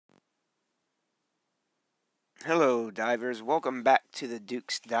Hello, divers. Welcome back to the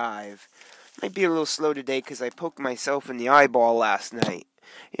Duke's Dive. Might be a little slow today because I poked myself in the eyeball last night.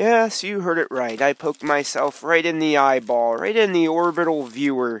 Yes, you heard it right. I poked myself right in the eyeball, right in the orbital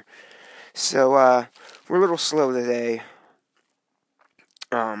viewer. So, we're a little slow today.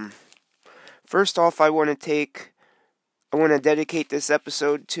 Um, First off, I want to dedicate this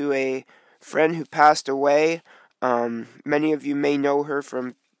episode to a friend who passed away. Many of you may know her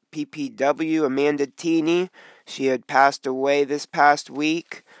from PPW, Amanda Teeny. She had passed away this past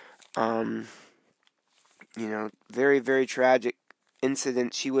week. Very, very tragic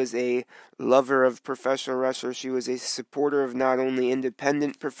incident. She was a lover of professional wrestlers. She was a supporter of not only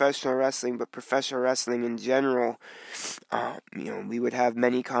independent professional wrestling, but professional wrestling in general. We would have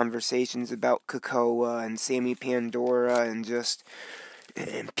many conversations about Kakoa and Sammy Pandora and just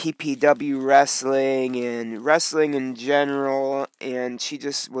and PPW wrestling and wrestling in general. And she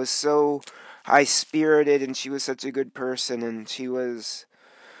just was so high-spirited, and she was such a good person, and she was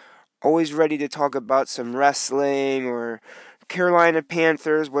always ready to talk about some wrestling or Carolina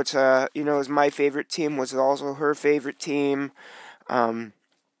Panthers, which is my favorite team, was also her favorite team.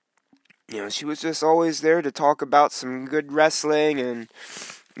 She was just always there to talk about some good wrestling and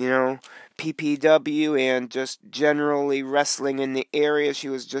PPW and just generally wrestling in the area. She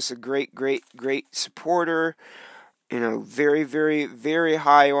was just a great, great, great supporter. Very, very, very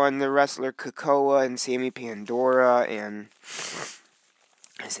high on the wrestler Kakoa and Sammy Pandora, and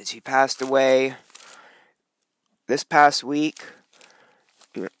I said she passed away this past week.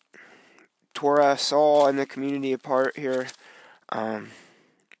 Tore us all in the community apart here.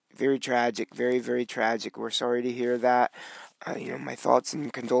 Very tragic, very, very tragic. We're sorry to hear that. My thoughts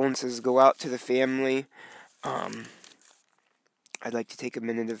and condolences go out to the family. I'd like to take a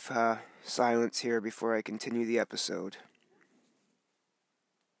minute of silence here before I continue the episode.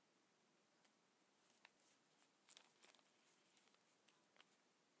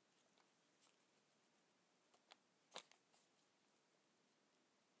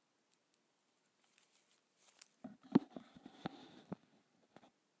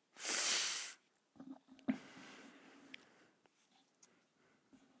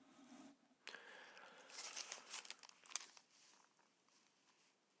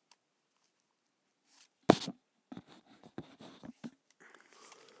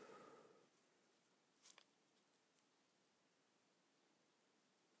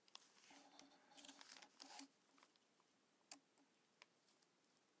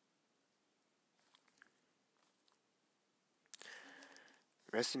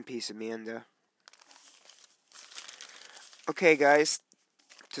 Rest in peace, Amanda. Okay, guys.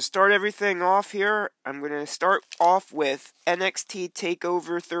 To start everything off here, I'm going to start off with NXT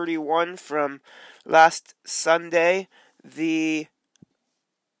TakeOver 31 from last Sunday.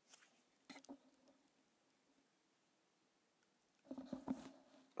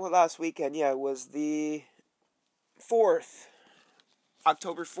 Last weekend, yeah, it was the 4th,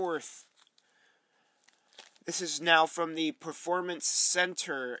 October 4th. This is now from the Performance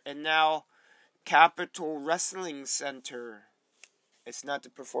Center and now Capital Wrestling Center. It's not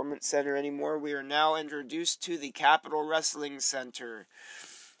the Performance Center anymore. We are now introduced to the Capital Wrestling Center.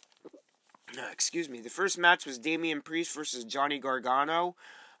 The first match was Damian Priest versus Johnny Gargano.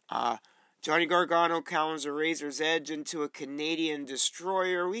 Johnny Gargano counters a Razor's Edge into a Canadian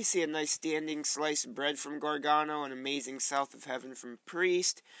Destroyer. We see a nice standing sliced bread from Gargano, an amazing South of Heaven from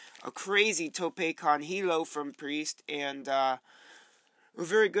Priest, a crazy Tope con Hilo from Priest, and a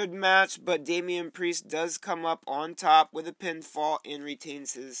very good match, but Damian Priest does come up on top with a pinfall and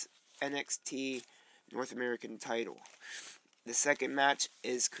retains his NXT North American title. The second match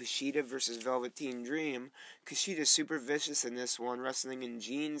is Kushida versus Velveteen Dream. Kushida's super vicious in this one, wrestling in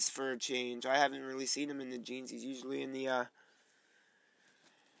jeans for a change. I haven't really seen him in the jeans. He's usually in the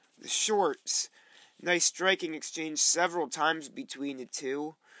shorts. Nice striking exchange several times between the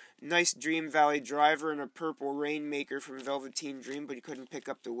two. Nice Dream Valley driver and a purple Rainmaker from Velveteen Dream, but he couldn't pick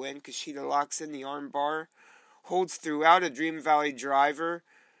up the win. Kushida locks in the armbar, holds throughout a Dream Valley driver,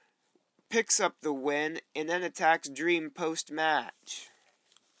 picks up the win, and then attacks Dream post-match.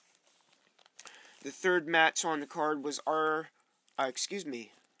 The third match on the card was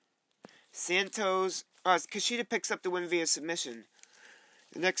Santos. Kushida picks up the win via submission.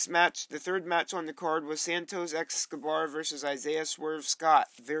 The third match on the card was Santos Escobar versus Isaiah Swerve Scott.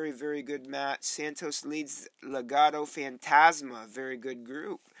 Very, very good match. Santos leads Legado Fantasma. Very good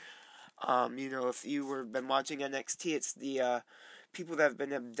group. If you were been watching NXT, it's the people that have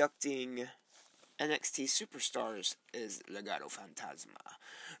been abducting NXT superstars is Legado Fantasma.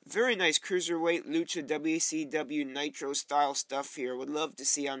 Very nice cruiserweight lucha WCW Nitro style stuff here. Would love to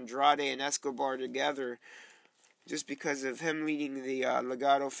see Andrade and Escobar together. just because of him leading the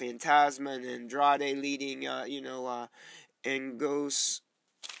Legado Fantasma and Andrade leading, Engos.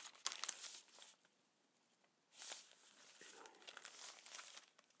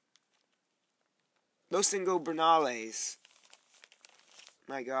 Los Ingobernales.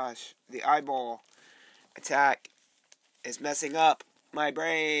 My gosh, the eyeball attack is messing up my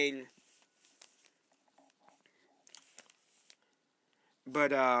brain.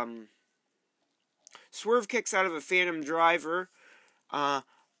 But, Swerve kicks out of a Phantom Driver.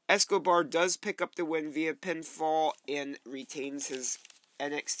 Escobar does pick up the win via pinfall and retains his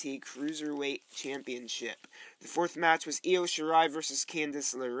NXT Cruiserweight Championship. The fourth match was Io Shirai versus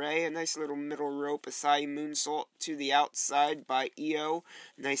Candice LeRae. A nice little middle rope Asai moonsault to the outside by Io.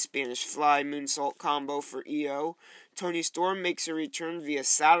 Nice Spanish fly moonsault combo for Io. Toni Storm makes a return via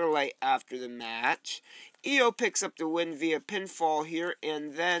satellite after the match. Io picks up the win via pinfall here,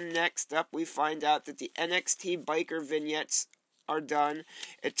 and then next up we find out that the NXT biker vignettes are done.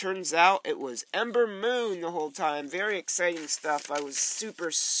 It turns out it was Ember Moon the whole time. Very exciting stuff. I was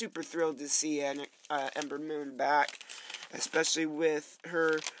super thrilled to see Ember Moon back, especially with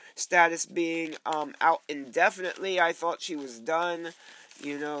her status being out indefinitely. I thought she was done.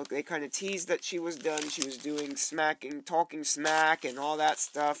 They kind of teased that she was done. She was doing talking smack and all that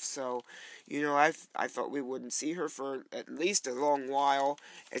stuff. So, I thought we wouldn't see her for at least a long while.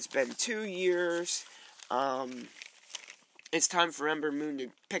 It's been 2 years. It's time for Ember Moon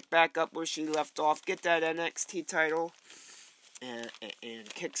to pick back up where she left off, get that NXT title, and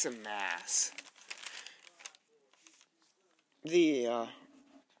kick some ass. The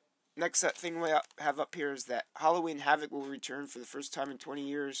next thing we have up here is that Halloween Havoc will return for the first time in 20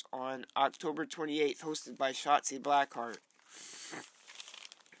 years on October 28th, hosted by Shotzi Blackheart.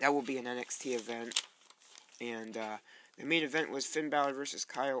 That will be an NXT event. And the main event was Finn Balor versus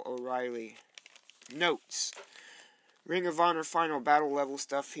Kyle O'Reilly. Notes. Ring of Honor final battle level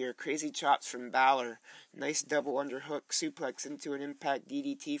stuff here. Crazy chops from Balor. Nice double underhook suplex into an impact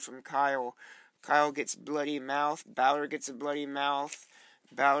DDT from Kyle. Kyle gets bloody mouth. Balor gets a bloody mouth.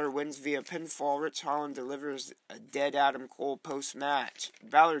 Balor wins via pinfall. Rich Holland delivers a dead Adam Cole post-match.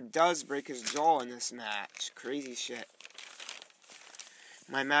 Balor does break his jaw in this match. Crazy shit.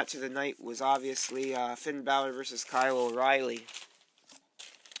 My match of the night was obviously Finn Balor versus Kyle O'Reilly.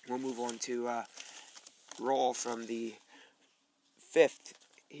 We'll move on to Raw from the 5th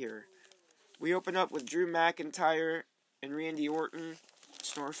here. We open up with Drew McIntyre and Randy Orton.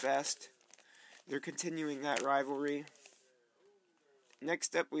 Snorefest. They're continuing that rivalry.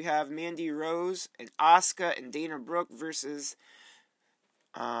 Next up, we have Mandy Rose and Asuka and Dana Brooke versus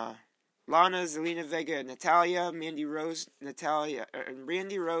Lana, Zelina Vega, and Natalya. Randy Rose,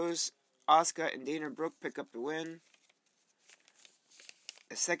 Asuka, and Dana Brooke pick up the win.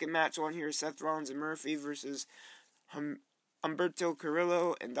 The second match on here is Seth Rollins and Murphy versus Humberto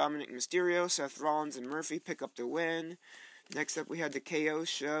Carrillo and Dominic Mysterio. Seth Rollins and Murphy pick up the win. Next up, we had the KO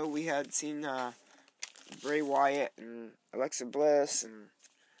show. We had seen Bray Wyatt and Alexa Bliss and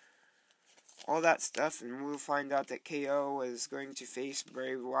all that stuff, and we'll find out that KO is going to face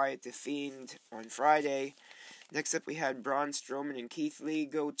Bray Wyatt, the Fiend, on Friday. Next up, we had Braun Strowman and Keith Lee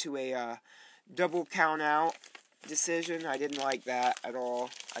go to a double count-out decision. I didn't like that at all.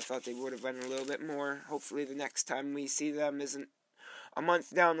 I thought they would have done a little bit more. Hopefully the next time we see them isn't a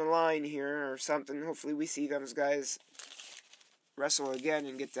month down the line here or something. Hopefully we see those guys wrestle again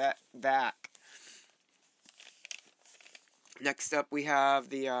and get that back. Next up, we have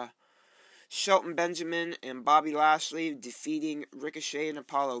the Shelton Benjamin and Bobby Lashley defeating Ricochet and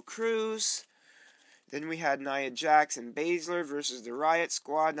Apollo Crews. Then we had Nia Jax and Baszler versus the Riot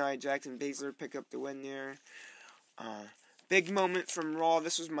Squad. Nia Jax and Baszler pick up the win there. Big moment from Raw.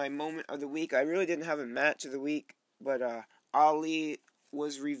 This was my moment of the week. I really didn't have a match of the week, but Ali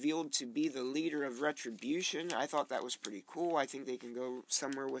was revealed to be the leader of Retribution. I thought that was pretty cool. I think they can go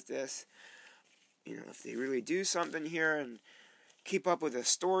somewhere with this. If they really do something here and keep up with a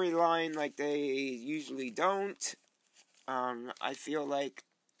storyline like they usually don't, I feel like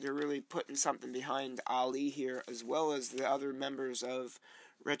they're really putting something behind Ali here, as well as the other members of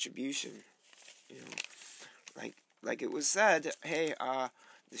Retribution. Like it was said, hey,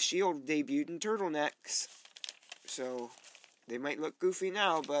 the Shield debuted in turtlenecks, so they might look goofy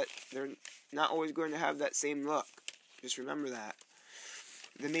now, but they're not always going to have that same look. Just remember that.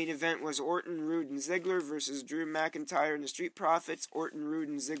 The main event was Orton, Rude, and Ziggler versus Drew McIntyre and the Street Profits. Orton, Rude,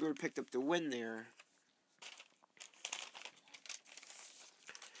 and Ziggler picked up the win there.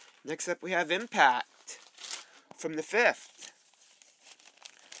 Next up, we have Impact from the 5th.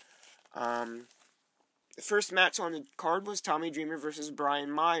 The first match on the card was Tommy Dreamer versus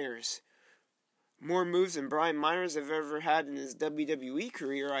Brian Myers. more moves than Brian Myers have ever had in his WWE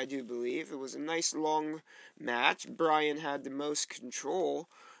career, I do believe. It was a nice long match. Brian had the most control.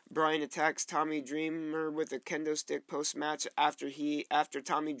 Brian attacks Tommy Dreamer with a kendo stick post-match after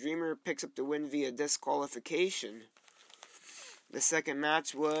Tommy Dreamer picks up the win via disqualification. The second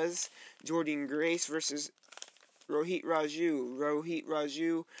match was Jordynne Grace versus Rohit Raju. Rohit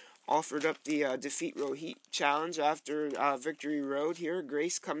Raju offered up the Defeat Rohit challenge after Victory Road here.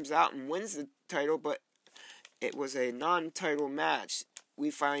 Grace comes out and wins the title, but it was a non-title match.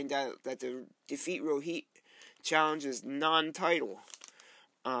 We find out that the Defeat Rohit challenge is non-title.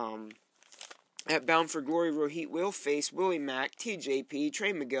 At Bound for Glory, Rohit will face Willie Mack, TJP,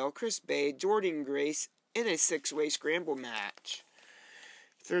 Trey Miguel, Chris Bay, Jordynne Grace in a 6-way scramble match.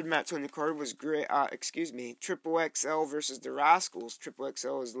 Third match on the card was Triple XL versus the Rascals. Triple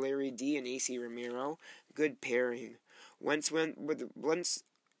XL is Larry D and AC Romero. Good pairing. Wentz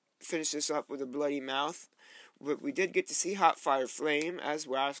finished this up with a bloody mouth. But we did get to see Hot Fire Flame as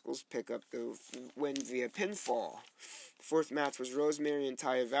Rascals pick up the win via pinfall. Fourth match was Rosemary and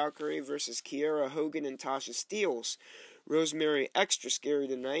Taya Valkyrie versus Kiera Hogan and Tasha Steelz. Rosemary extra scary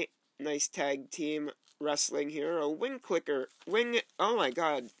tonight. Nice tag team wrestling here. A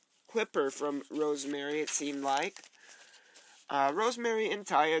clipper from Rosemary, it seemed like. Rosemary and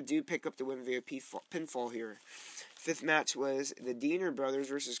Taya do pick up the win via pinfall here. Fifth match was the Diener brothers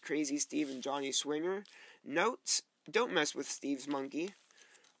versus Crazy Steve and Johnny Swinger. Notes, don't mess with Steve's monkey,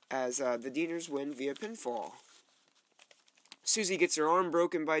 as the Dieners win via pinfall. Susie gets her arm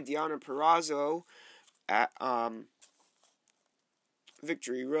broken by Deonna Purrazzo at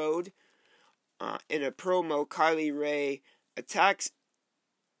Victory Road. In a promo, Kylie Ray attacks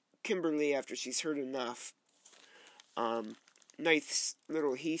Kimberly after she's hurt enough. Nice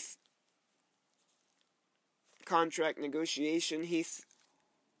little Heath contract negotiation. Heath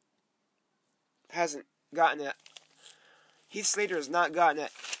Slater has not gotten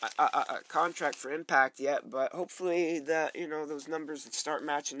a contract for Impact yet, but hopefully that those numbers start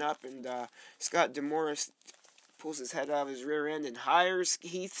matching up, and Scott D'Amore pulls his head out of his rear end and hires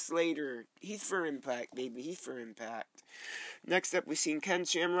Heath Slater. Heath for Impact, baby. Heath for Impact. Next up, we seen Ken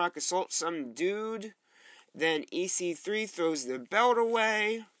Shamrock assault some dude. Then EC3 throws the belt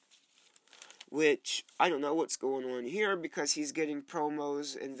away, which I don't know what's going on here because he's getting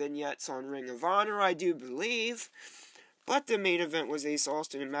promos and vignettes on Ring of Honor, I do believe. But the main event was Ace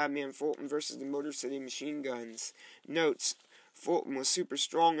Austin and Madman Fulton versus the Motor City Machine Guns. Notes, Fulton was super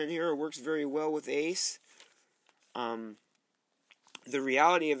strong in here, works very well with Ace. The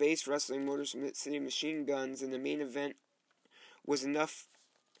reality of Ace wrestling Motor City Machine Guns in the main event was enough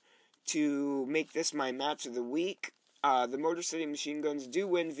to make this my match of the week. The Motor City Machine Guns do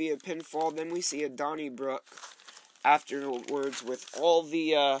win via pinfall. Then we see a Donnybrook afterwards with all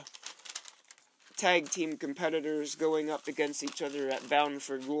the tag team competitors going up against each other at Bound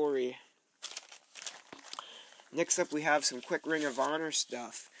for Glory. Next up, we have some quick Ring of Honor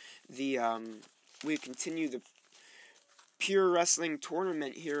stuff. We continue the Pure Wrestling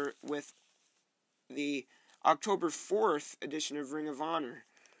Tournament here with the October 4th edition of Ring of Honor.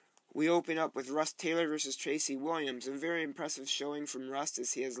 We open up with Russ Taylor versus Tracy Williams. A very impressive showing from Russ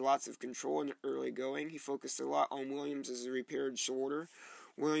as he has lots of control in the early going. He focused a lot on Williams' repaired shoulder.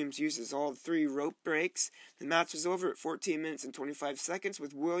 Williams uses all 3 rope breaks. The match was over at 14 minutes and 25 seconds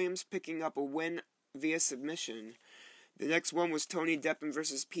with Williams picking up a win via submission. The next one was Tony Deppen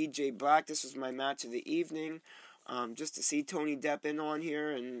versus PJ Black. This was my match of the evening. Just to see Tony Deppen on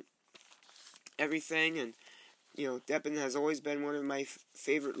here and everything. And, Deppen has always been one of my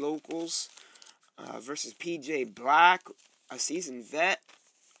favorite locals. Versus PJ Black, a seasoned vet.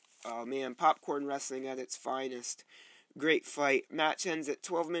 Oh, man, popcorn wrestling at its finest. Great fight. Match ends at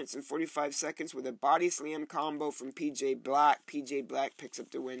 12 minutes and 45 seconds with a body slam combo from PJ Black. PJ Black picks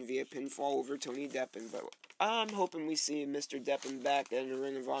up the win via pinfall over Tony Deppen. But I'm hoping we see Mr. Deppen back in the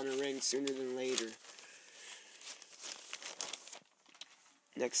Ring of Honor ring sooner than later.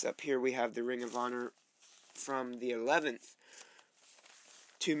 Next up here we have the Ring of Honor from the 11th.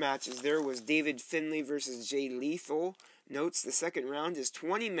 2 matches there was David Finlay versus Jay Lethal. Notes, the second round is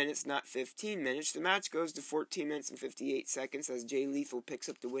 20 minutes, not 15 minutes. The match goes to 14 minutes and 58 seconds as Jay Lethal picks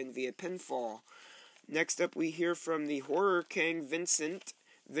up the win via pinfall. Next up we hear from the Horror King,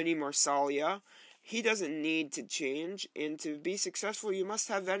 Vinny Marseglia. He doesn't need to change, and to be successful you must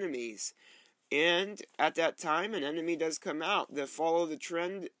have enemies. And at that time, an enemy does come out. The Follow the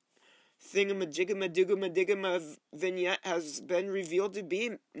Trend thingamajigama vignette has been revealed to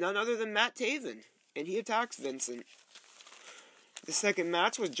be none other than Matt Taven. And he attacks Vincent. The second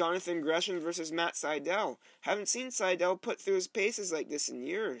match was Jonathan Gresham versus Matt Sydal. Haven't seen Sydal put through his paces like this in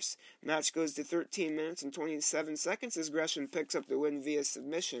years. Match goes to 13 minutes and 27 seconds as Gresham picks up the win via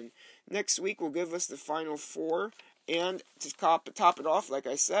submission. Next week will give us the final four. And to top it off, like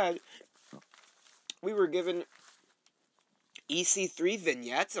I said, we were given EC3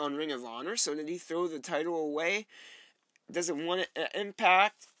 vignettes on Ring of Honor. So did he throw the title away? Doesn't want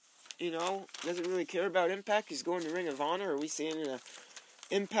Impact. Doesn't really care about Impact. He's going to Ring of Honor. Are we seeing an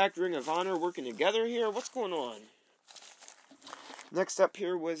Impact Ring of Honor working together here? What's going on? Next up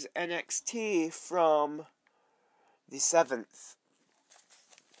here was NXT from the 7th.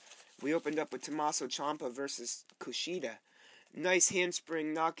 We opened up with Tommaso Ciampa versus Kushida. Nice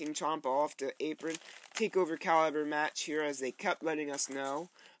handspring knocking Ciampa off the apron. Takeover caliber match here as they kept letting us know.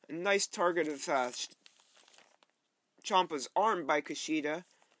 A nice target of Ciampa's arm by Kushida.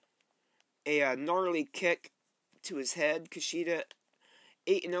 A gnarly kick to his head. Kushida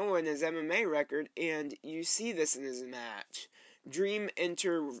 8-0 in his MMA record, and you see this in his match. Dream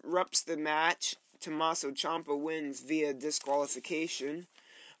interrupts the match. Tommaso Ciampa wins via disqualification.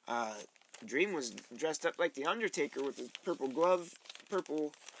 Dream was dressed up like The Undertaker with his purple glove.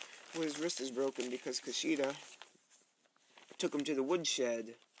 Well, his wrist is broken because Kushida took him to the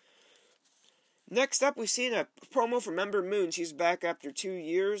woodshed. Next up, we've seen a promo from Ember Moon. She's back after 2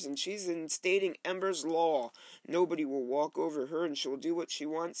 years, and she's instating Ember's Law. Nobody will walk over her, and she'll do what she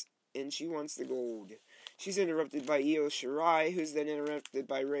wants, and she wants the gold. She's interrupted by Io Shirai, who's then interrupted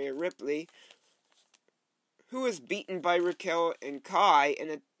by Rhea Ripley, who is beaten by Raquel and Kai, and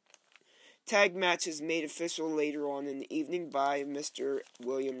a tag match is made official later on in the evening by Mr.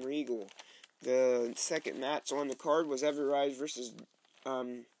 William Regal. The second match on the card was Everrise versus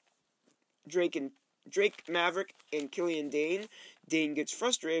Drake Maverick and Killian Dane. Dane gets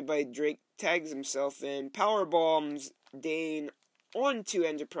frustrated by Drake, tags himself in, powerbombs Dane onto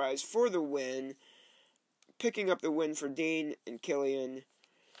Enterprise for the win, picking up the win for Dane and Killian.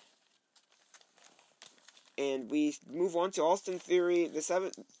 And we move on to Austin Theory,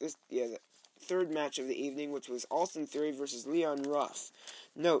 the third match of the evening, which was Austin Theory versus Leon Ruff.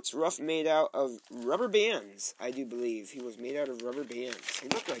 Notes, Ruff made out of rubber bands, I do believe. He was made out of rubber bands. He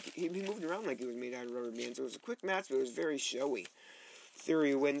looked like, he moved around like he was made out of rubber bands. It was a quick match, but it was very showy.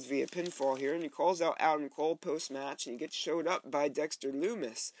 Theory wins via pinfall here, and he calls out Adam Cole post-match, and he gets showed up by Dexter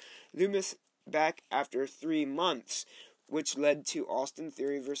Lumis. Lumis back after 3 months, which led to Austin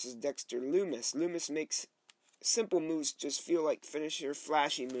Theory versus Dexter Lumis. Lumis makes simple moves just feel like finisher,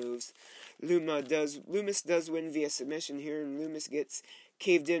 flashy moves. Lumis does win via submission here, and Lumis gets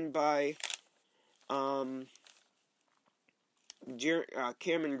caved in by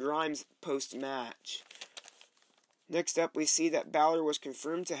Cameron Grimes post-match. Next up, we see that Balor was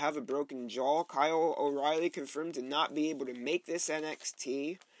confirmed to have a broken jaw. Kyle O'Reilly confirmed to not be able to make this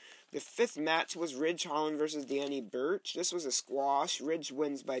NXT. The fifth match was Ridge Holland versus Danny Burch. This was a squash. Ridge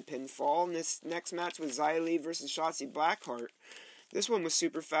wins by pinfall. And this next match was Xia Li versus Shotzi Blackheart. This one was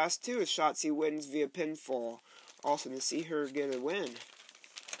super fast too, as Shotzi wins via pinfall. Awesome to see her get a win.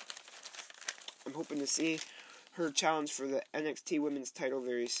 I'm hoping to see her challenge for the NXT Women's title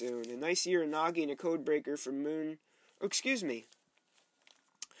very soon. A nice Uranagi and a codebreaker from Moon. Oh, excuse me.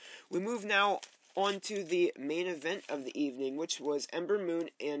 We move now on to the main event of the evening, which was Ember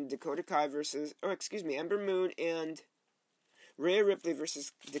Moon and Dakota Kai versus... Ember Moon and Rhea Ripley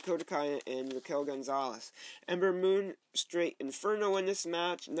versus Dakota Kai and Raquel Gonzalez. Ember Moon straight Inferno in this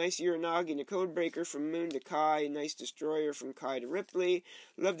match. Nice Uranagi and a codebreaker from Moon to Kai. Nice destroyer from Kai to Ripley.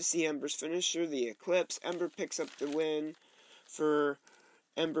 Love to see Ember's finisher, the Eclipse. Ember picks up the win for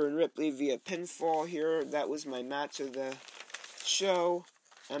Ember and Ripley via pinfall here. That was my match of the show.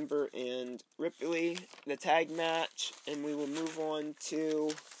 Ember and Ripley, the tag match. And we will move on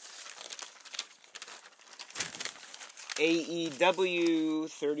to AEW,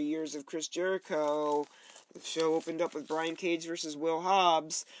 30 Years of Chris Jericho. The show opened up with Brian Cage versus Will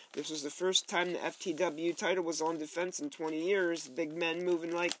Hobbs. This was the first time the FTW title was on defense in 20 years. Big men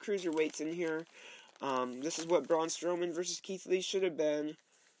moving like cruiserweights in here. This is what Braun Strowman versus Keith Lee should have been.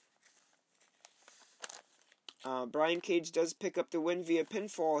 Brian Cage does pick up the win via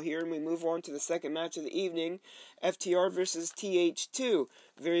pinfall here, and we move on to the second match of the evening, FTR versus TH2.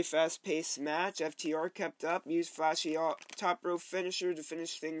 Very fast-paced match. FTR kept up, used flashy top rope finisher to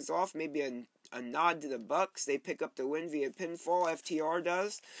finish things off, maybe a nod to the Bucks. They pick up the win via pinfall. FTR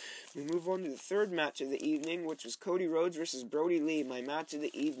does. We move on to the third match of the evening, which was Cody Rhodes versus Brody Lee, my match of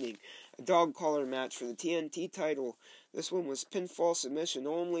the evening. A dog collar match for the TNT title. This one was pinfall submission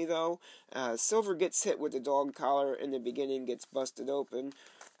only, though. Silver gets hit with the dog collar in the beginning, gets busted open.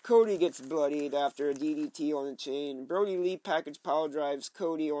 Cody gets bloodied after a DDT on the chain. Brody Lee package pile drives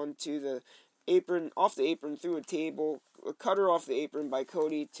Cody onto the apron, off the apron through a table. A cutter off the apron by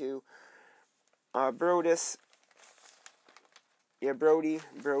Cody to Brodus. Yeah, Brody's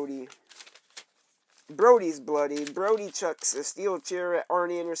bloody. Brody chucks a steel chair at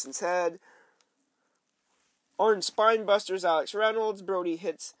Arn Anderson's head. Arn spine busters Alex Reynolds. Brody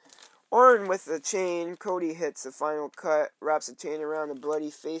hits Arn with a chain. Cody hits the final cut, wraps a chain around the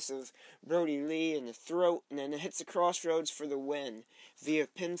bloody face of Brody Lee in the throat, and then hits the crossroads for the win via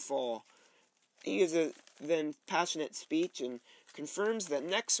pinfall. He gives a then passionate speech and confirms that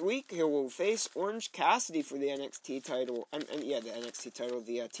next week he will face Orange Cassidy for the NXT title. The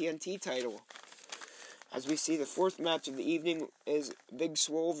TNT title. As we see, the fourth match of the evening is Big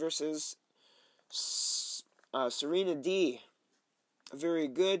Swole versus Serena D. A very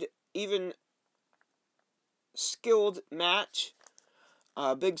good, even skilled match.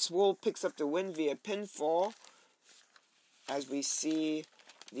 Big Swole picks up the win via pinfall. As we see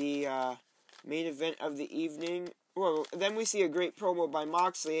the main event of the evening. Well, then we see a great promo by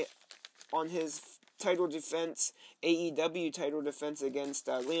Moxley on his title defense, AEW title defense against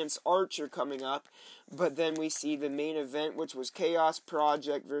Lance Archer coming up. But then we see the main event, which was Chaos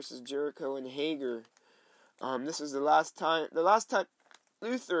Project versus Jericho and Hager. This was the last time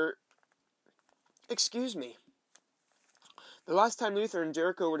Luther and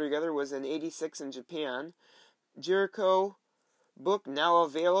Jericho were together was in '86 in Japan. Jericho book now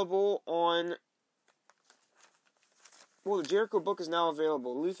available on... Well, the Jericho book is now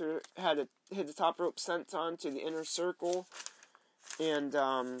available. Luther had the top rope sent on to the Inner Circle. And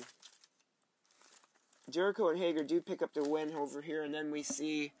Jericho and Hager do pick up the win over here. And then we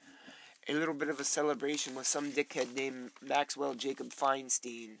see a little bit of a celebration with some dickhead named Maxwell Jacob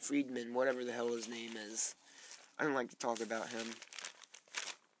Friedman, whatever the hell his name is. I don't like to talk about him.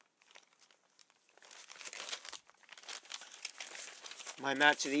 My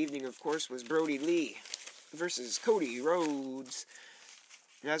match of the evening, of course, was Brody Lee versus Cody Rhodes.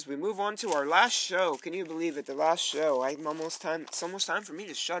 And as we move on to our last show, can you believe it? The last show. It's almost time for me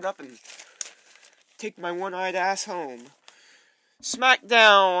to shut up and take my one-eyed ass home.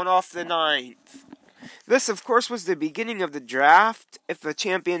 SmackDown off the 9th. This, of course, was the beginning of the draft. If a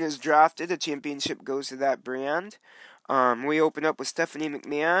champion is drafted, the championship goes to that brand. We open up with Stephanie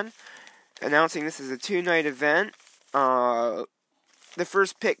McMahon announcing this is a 2-night event. The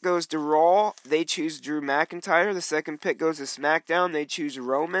first pick goes to Raw. They choose Drew McIntyre. The second pick goes to SmackDown. They choose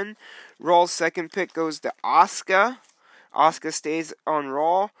Roman. Raw's second pick goes to Asuka. Asuka stays on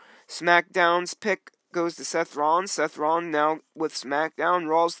Raw. SmackDown's pick goes to Seth Rollins. Seth Rollins now with SmackDown.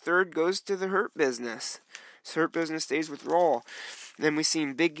 Raw's third goes to the Hurt Business. So Hurt Business stays with Raw. Then we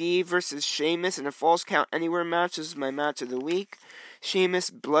seen Big E versus Sheamus in a Falls Count Anywhere match. This is my match of the week. Sheamus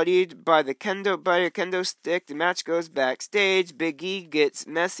bloodied by a kendo stick. The match goes backstage. Big E gets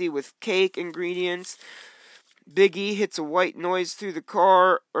messy with cake ingredients. Big E hits a white noise through the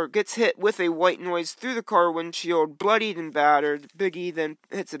car, or gets hit with a white noise through the car windshield, bloodied and battered. Big E then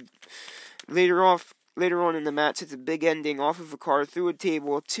hits later on in the match, hits a big ending off of a car through a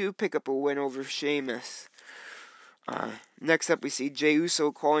table to pick up a win over Sheamus. Next up, we see Jey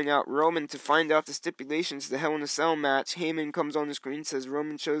Uso calling out Roman to find out the stipulations to the Hell in a Cell match. Heyman comes on the screen, says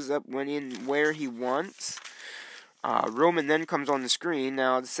Roman shows up when and where he wants. Roman then comes on the screen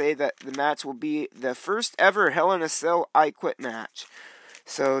now to say that the match will be the first ever Hell in a Cell I Quit match.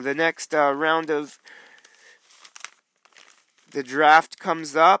 So the next round of the draft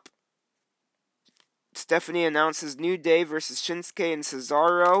comes up. Stephanie announces New Day versus Shinsuke and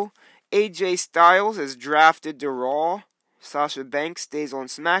Cesaro. AJ Styles is drafted to Raw. Sasha Banks stays on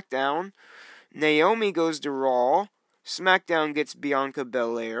SmackDown. Naomi goes to Raw. SmackDown gets Bianca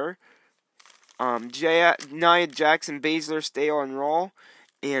Belair. Nia Jax and Baszler stay on Raw.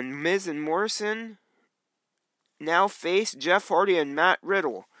 And Miz and Morrison now face Jeff Hardy and Matt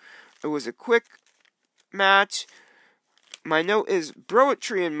Riddle. It was a quick match. My note is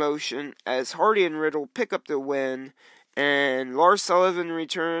Broetry in motion as Hardy and Riddle pick up the win. And Lars Sullivan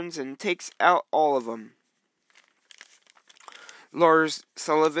returns and takes out all of them. Lars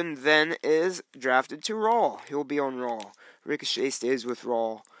Sullivan then is drafted to Raw. He'll be on Raw. Ricochet stays with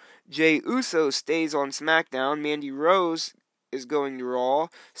Raw. Jey Uso stays on SmackDown. Mandy Rose is going to Raw.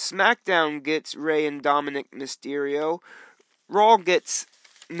 SmackDown gets Rey and Dominic Mysterio. Raw gets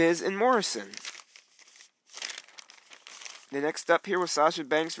Miz and Morrison. The next up here was Sasha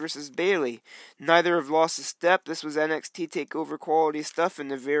Banks versus Bayley. Neither have lost a step. This was NXT TakeOver quality stuff in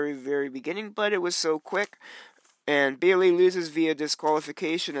the very, very beginning, but it was so quick. And Bayley loses via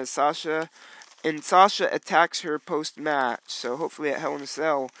disqualification as Sasha attacks her post-match. So hopefully at Hell in a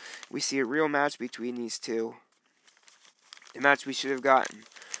Cell, we see a real match between these two. The match we should have gotten.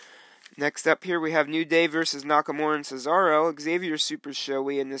 Next up here, we have New Day versus Nakamura and Cesaro. Xavier's super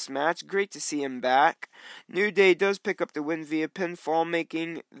showy in this match. Great to see him back. New Day does pick up the win via pinfall,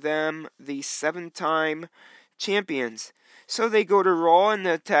 making them the 7-time champions. So they go to Raw, and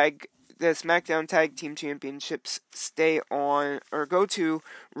the SmackDown Tag Team Championships go to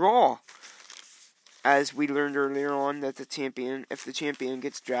Raw. As we learned earlier on, that if the champion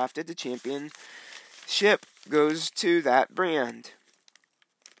gets drafted, the championship goes to that brand.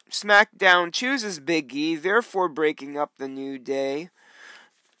 SmackDown chooses Big E, therefore breaking up the New Day.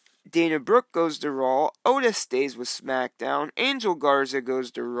 Dana Brooke goes to Raw. Otis stays with SmackDown. Angel Garza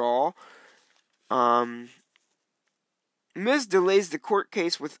goes to Raw. Miz delays the court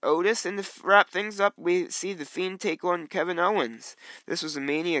case with Otis, and to wrap things up, we see The Fiend take on Kevin Owens. This was a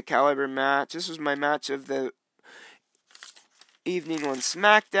Mania caliber match. This was my match of the evening on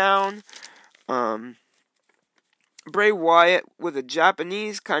SmackDown. Bray Wyatt with a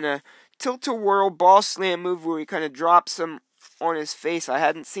Japanese kind of tilt-a-whirl ball slam move where he kind of drops him on his face. I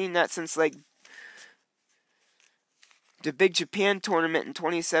hadn't seen that since like the Big Japan tournament in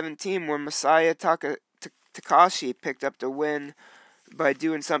 2017 where Masaya Takashi picked up the win by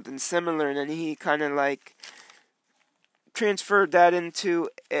doing something similar, and then he kind of like transferred that into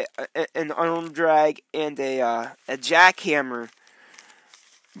an arm drag and a jackhammer.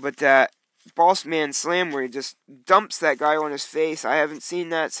 But that Boss Man Slam where he just dumps that guy on his face, I haven't seen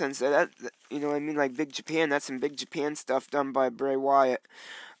that since that. You know what I mean? Like Big Japan, that's some Big Japan stuff done by Bray Wyatt.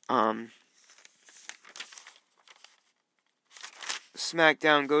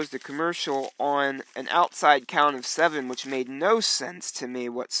 SmackDown goes to commercial on an outside count of 7, which made no sense to me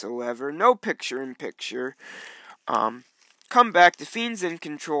whatsoever. No picture-in-picture. Come back, the Fiend's in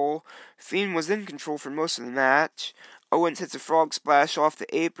control. Fiend was in control for most of the match. Owens hits a frog splash off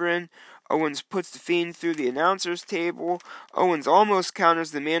the apron. Owens puts the Fiend through the announcer's table. Owens almost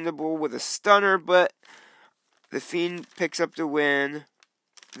counters the Mandible with a stunner, but the Fiend picks up the win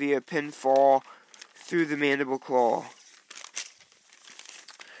via pinfall through the Mandible Claw.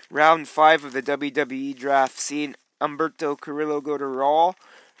 Round 5 of the WWE draft, seeing Humberto Carrillo go to Raw,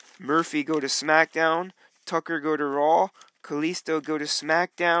 Murphy go to SmackDown, Tucker go to Raw, Kalisto go to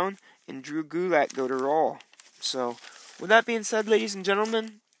SmackDown, and Drew Gulak go to Raw. So, with that being said, ladies and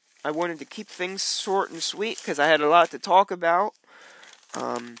gentlemen, I wanted to keep things short and sweet because I had a lot to talk about.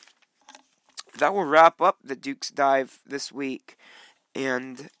 That will wrap up the Duke's Dive this week.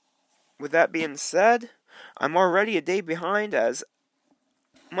 And with that being said, I'm already a day behind as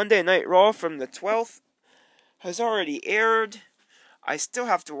Monday Night Raw from the 12th has already aired. I still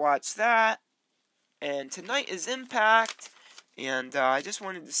have to watch that. And tonight is Impact. And I just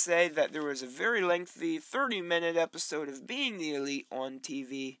wanted to say that there was a very lengthy 30-minute episode of Being the Elite on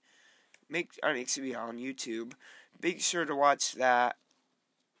TV. On YouTube. Be sure to watch that.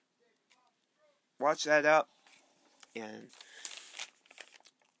 Watch that up. And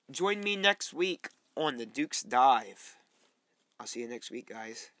join me next week on the Duke's Dive. I'll see you next week,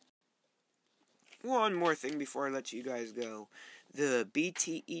 guys. One more thing before I let you guys go. The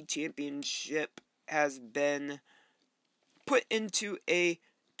BTE Championship has been put into a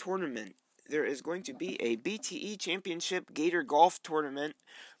tournament. There is going to be a BTE Championship Gator Golf Tournament,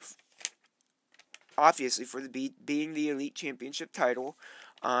 obviously for the being the Elite Championship title.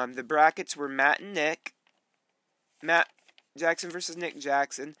 The brackets were Matt and Nick. Matt Jackson versus Nick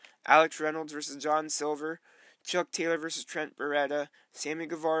Jackson. Alex Reynolds versus John Silver. Chuck Taylor versus Trent Beretta, Sammy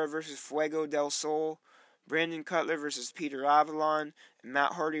Guevara versus Fuego del Sol, Brandon Cutler versus Peter Avalon, and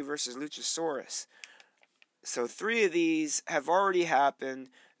Matt Hardy versus Luchasaurus. So 3 of these have already happened.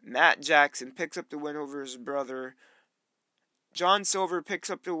 Matt Jackson picks up the win over his brother. John Silver picks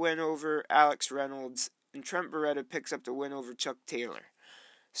up the win over Alex Reynolds, and Trent Beretta picks up the win over Chuck Taylor.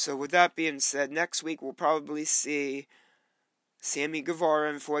 So with that being said, next week we'll probably see Sammy Guevara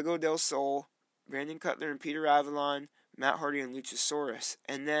and Fuego del Sol, Brandon Cutler and Peter Avalon, Matt Hardy and Luchasaurus.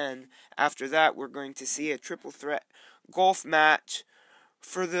 And then, after that, we're going to see a triple threat golf match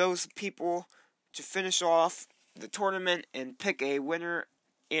for those people to finish off the tournament and pick a winner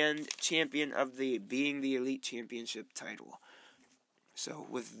and champion of the Being the Elite Championship title. So,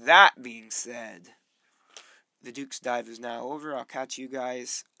 with that being said, the Duke's Dive is now over. I'll catch you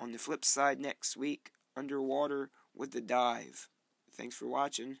guys on the flip side next week, underwater with the dive. thanks for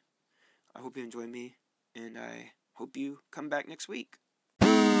watching. I hope you enjoy me, and I hope you come back next week.